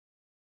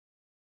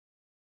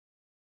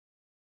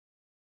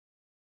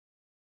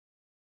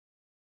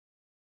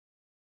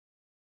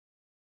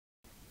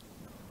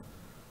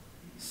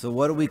So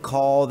what do we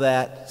call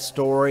that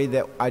story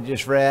that I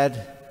just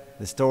read?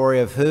 The story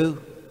of who?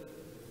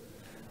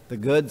 The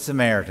Good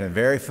Samaritan.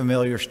 Very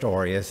familiar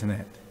story, isn't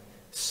it?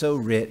 So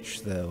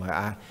rich, though.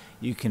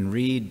 You can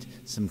read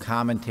some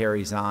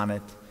commentaries on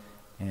it,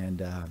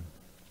 and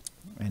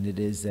it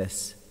is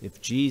this: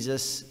 if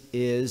Jesus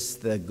is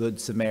the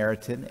Good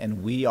Samaritan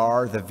and we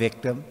are the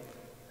victim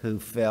who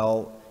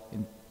fell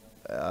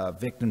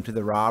victim to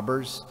the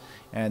robbers,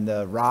 and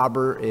the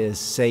robber is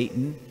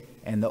Satan,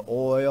 and the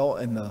oil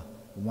and the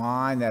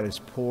wine that is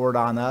poured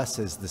on us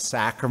is the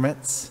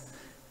sacraments,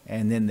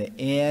 and then the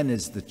inn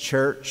is the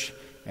church,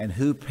 and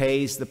who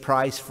pays the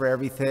price for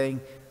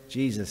everything?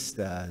 Jesus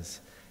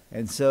does.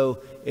 And so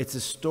it's a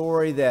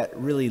story that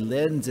really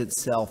lends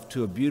itself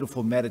to a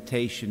beautiful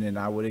meditation, and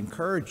I would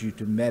encourage you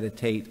to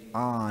meditate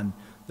on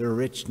the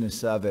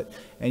richness of it.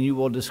 And you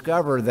will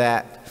discover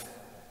that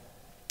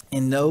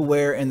in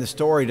nowhere in the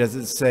story does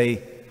it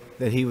say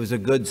that he was a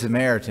good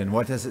Samaritan.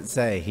 What does it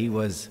say? He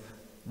was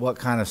what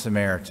kind of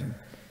Samaritan?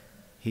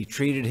 He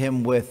treated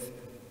him with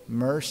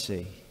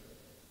mercy.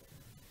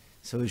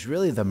 So he's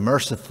really the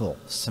merciful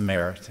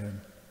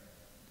Samaritan.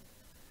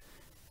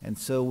 And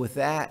so with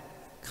that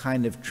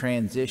kind of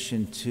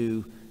transition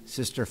to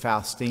Sister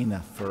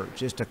Faustina for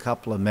just a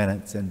couple of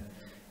minutes,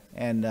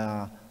 and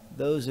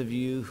those of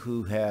you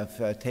who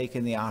have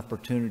taken the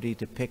opportunity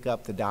to pick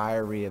up the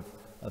diary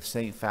of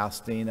St.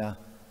 Faustina,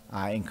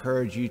 I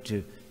encourage you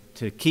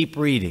to keep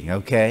reading,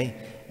 okay?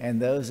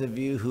 And those of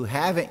you who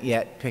haven't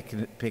yet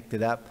picked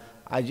it up,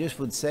 I just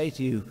would say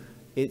to you,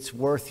 it's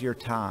worth your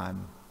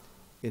time.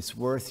 It's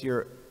worth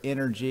your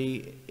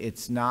energy.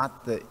 It's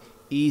not the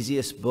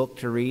easiest book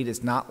to read.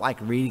 It's not like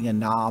reading a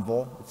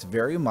novel. It's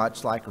very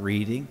much like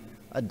reading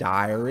a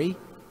diary.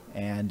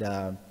 And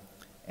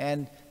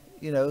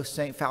you know,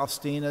 St.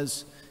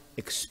 Faustina's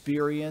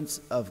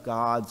experience of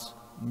God's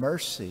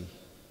mercy.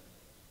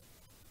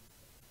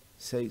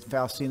 St.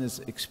 Faustina's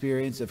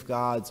experience of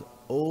God's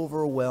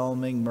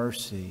overwhelming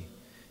mercy.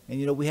 And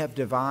you know, we have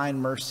Divine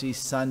Mercy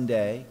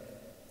Sunday,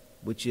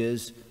 which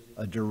is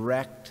a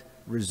direct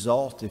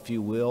result, if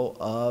you will,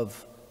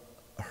 of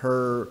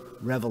her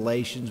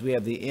revelations. We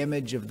have the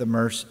image of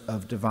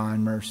of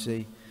divine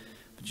mercy.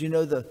 But you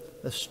know, the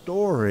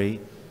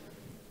story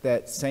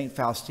that St.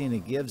 Faustina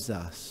gives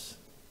us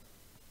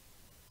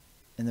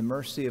in the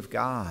mercy of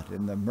God,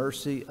 in the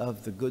mercy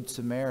of the Good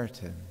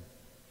Samaritan,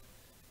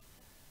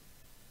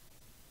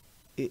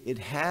 it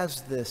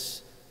has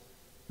this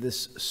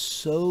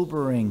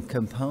sobering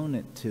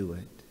component to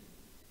it.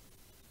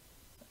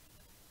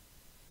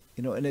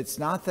 You know, and it's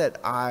not that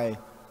I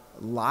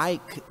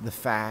like the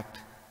fact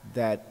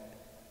that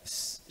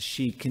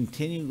she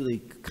continually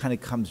kind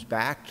of comes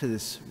back to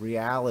this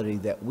reality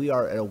that we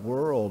are in a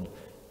world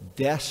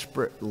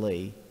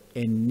desperately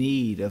in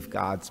need of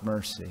God's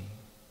mercy.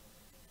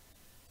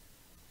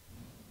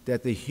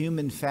 That the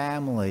human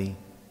family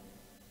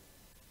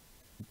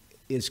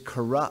is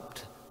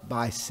corrupt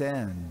by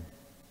sin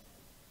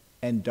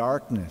and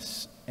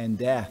darkness and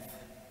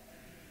death,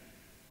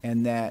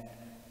 and that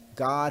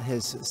God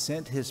has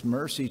sent his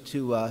mercy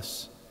to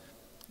us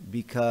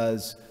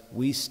because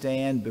we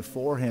stand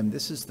before him.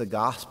 This is the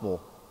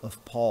gospel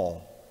of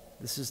Paul.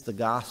 This is the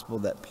gospel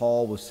that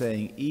Paul was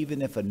saying,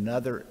 even if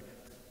another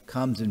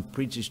comes and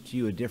preaches to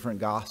you a different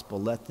gospel,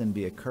 let them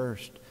be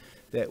accursed.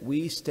 That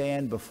we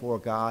stand before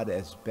God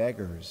as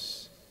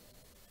beggars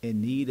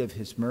in need of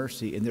his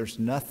mercy, and there's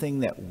nothing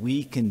that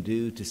we can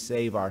do to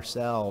save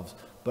ourselves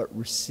but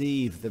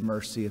receive the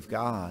mercy of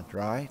God,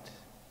 right?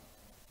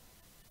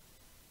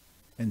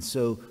 And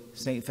so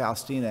St.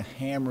 Faustina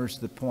hammers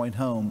the point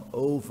home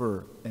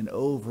over and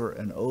over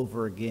and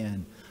over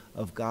again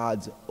of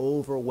God's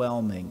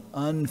overwhelming,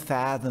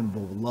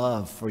 unfathomable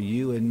love for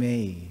you and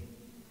me.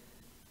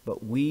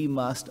 But we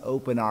must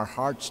open our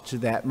hearts to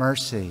that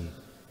mercy.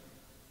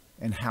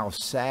 And how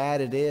sad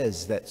it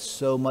is that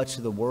so much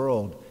of the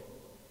world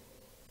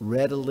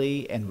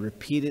readily and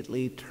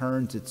repeatedly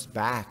turns its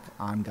back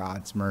on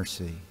God's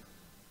mercy.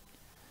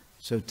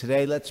 So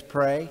today let's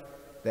pray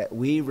that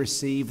we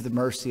receive the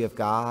mercy of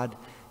God,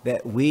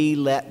 that we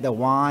let the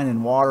wine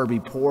and water be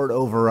poured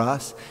over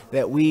us,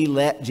 that we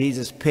let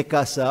Jesus pick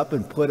us up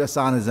and put us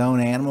on his own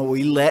animal.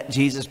 We let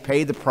Jesus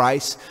pay the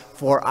price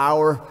for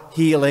our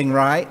healing,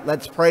 right?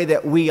 Let's pray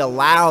that we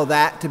allow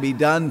that to be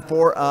done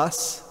for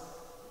us,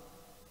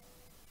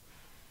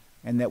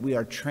 and that we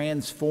are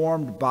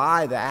transformed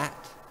by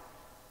that.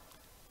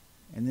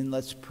 And then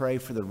let's pray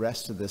for the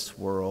rest of this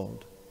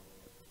world,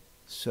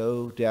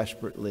 so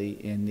desperately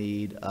in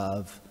need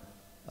of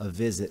a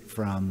visit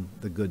from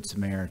the Good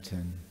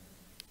Samaritan,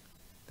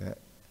 that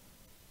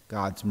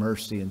God's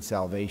mercy and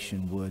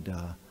salvation would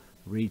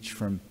reach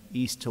from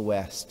east to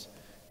west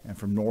and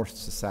from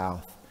north to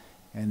south,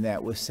 and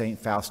that with St.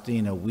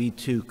 Faustina we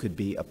too could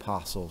be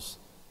apostles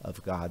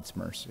of God's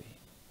mercy.